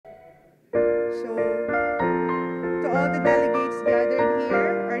So, to all the delegates gathered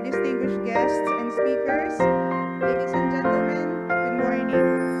here, our distinguished guests and speakers, ladies and gentlemen, good morning.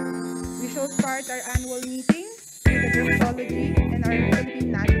 We shall start our annual meeting with a doxology and our Philippine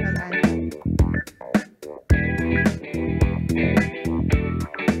national anthem.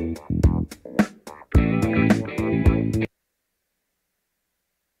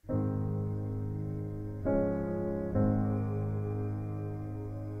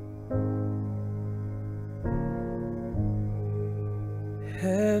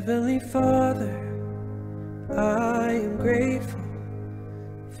 Heavenly Father, I am grateful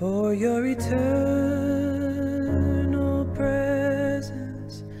for your eternal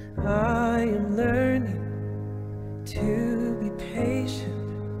presence. I am learning to be patient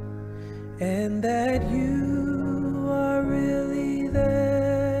and that you are really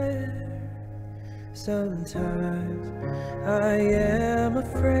there. Sometimes I am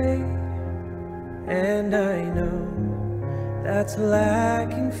afraid, and I know that's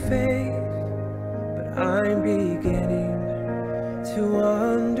lacking faith, but I'm beginning to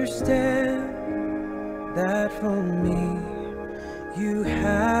understand that for me you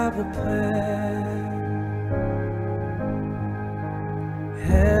have a plan.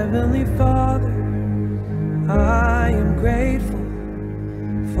 Heavenly Father, I am grateful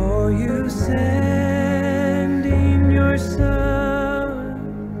for you sending your Son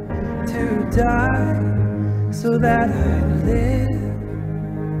to die so that I live,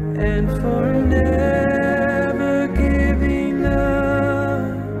 and for never giving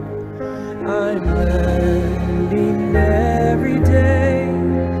up. I'm learning every day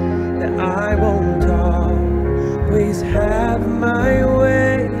that I won't always have my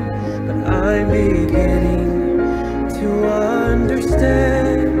way, but I'm beginning to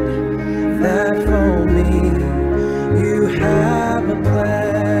understand that for me you have a plan.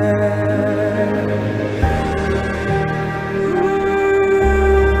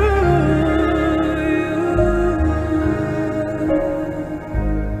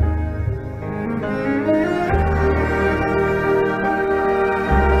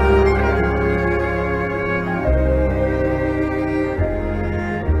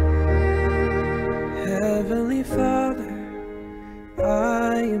 Heavenly Father,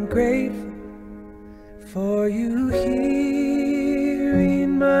 I am grateful for you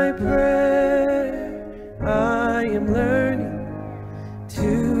hearing my prayer. I am learning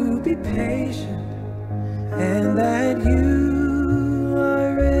to be patient and that you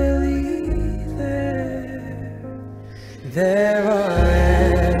are really there. There are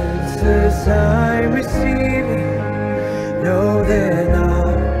answers I'm receiving, no, they're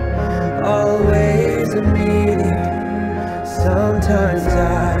not always immediate. Sometimes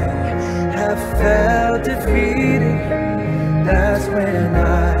I have felt defeated. That's when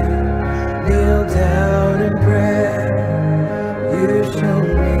I kneel down in prayer. You show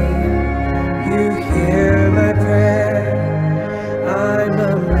me, you hear my prayer. I'm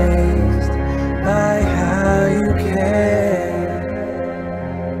amazed by how you care,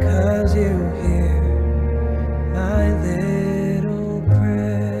 'cause you hear my little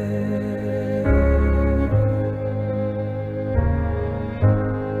prayer.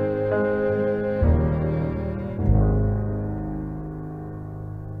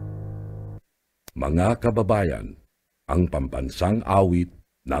 Mga kababayan, ang pambansang awit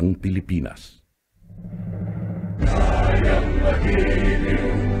ng Pilipinas. Kayang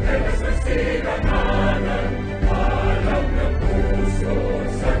magiliw, elas na sinangalan, alam ng puso,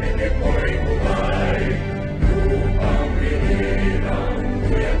 sa dikit mo'y buhay. Lupang binirang,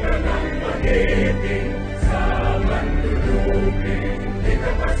 kuya ka ng magiting, sa manluluping, di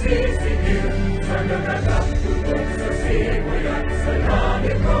ka pasisigil, sa nagagang tutok sa simoy at sa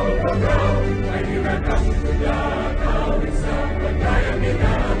langit mo pagaw, ay hinatang tulakawin sa pagkayang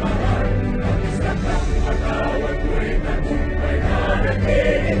minamahal. Ang isang ng patawad mo'y tagumpay na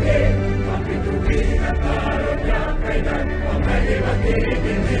nagtitigil, ang bituin at araw niya kailan ang may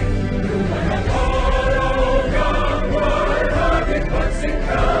magtitigil. Lumanang araw ng waragit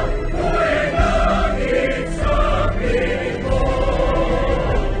pagsika, mo'y langit sa piling mo.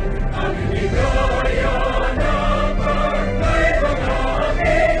 Ang inigaya na pagkay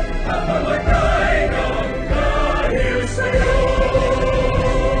pag-amin, ang mamatay ng dahil sa'yo.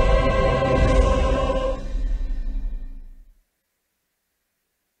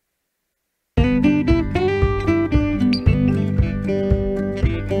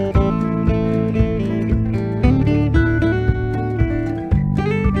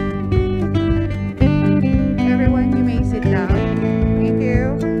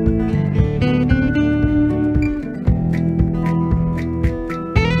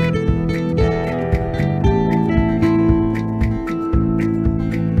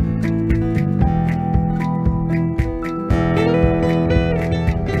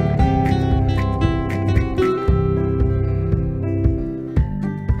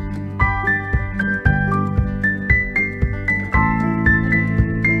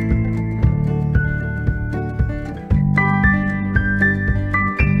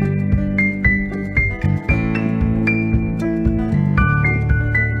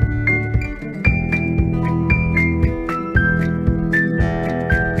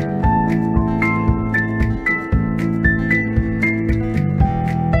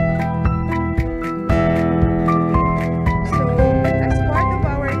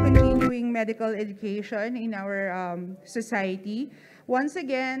 medical education in our society. Once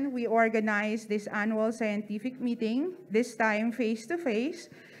again, we organize this annual scientific meeting, this time face-to-face,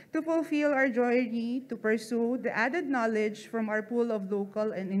 to fulfill our journey to pursue the added knowledge from our pool of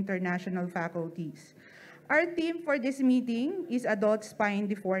local and international faculties. Our theme for this meeting is adult spine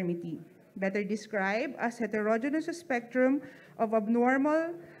deformity, better described as heterogeneous spectrum of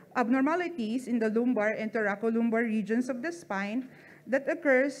abnormalities in the lumbar and thoracolumbar regions of the spine that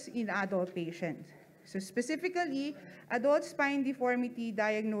occurs in adult patients. So specifically, adult spine deformity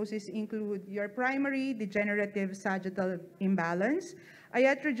diagnoses include your primary degenerative sagittal imbalance,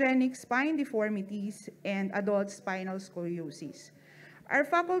 iatrogenic spine deformities, and adult spinal scoliosis. Our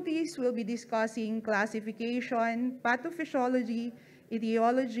faculties will be discussing classification, pathophysiology,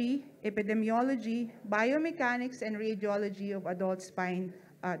 etiology, epidemiology, biomechanics, and radiology of adult spine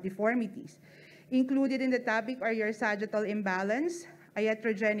deformities. Included in the topic are your sagittal imbalance,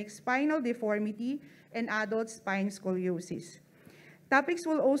 iatrogenic spinal deformity, and adult spine scoliosis. Topics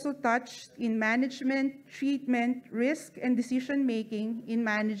will also touch in management, treatment, risk, and decision-making in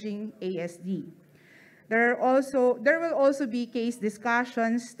managing ASD. There will also be case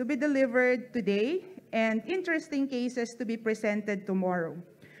discussions to be delivered today and interesting cases to be presented tomorrow.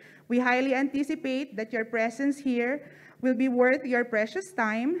 We highly anticipate that your presence here will be worth your precious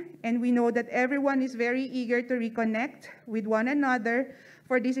time, and we know that everyone is very eager to reconnect with one another,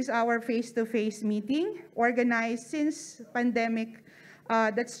 for this is our face-to-face meeting organized since pandemic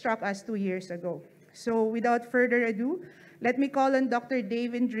that struck us 2 years ago. So without further ado, let me call on Dr.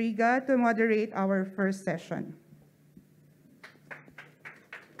 Dave Indriga to moderate our first session.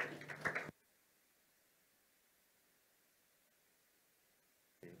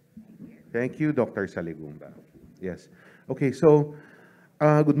 Thank you, Dr. Saligumba. Yes. Okay, so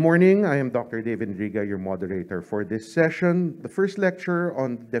good morning. I am Dr. Dave Indriga, your moderator for this session. The first lecture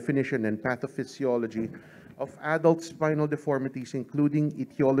on definition and pathophysiology of adult spinal deformities, including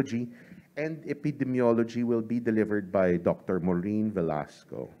etiology and epidemiology, will be delivered by Dr. Maureen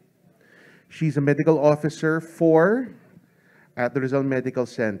Velasco. She's a medical officer at the Rizal Medical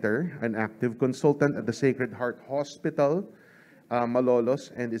Center, an active consultant at the Sacred Heart Hospital,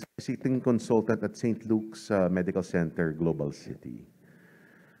 Malolos, and is a visiting consultant at St. Luke's Medical Center, Global City.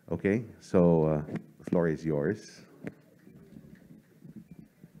 Okay, so the floor is yours.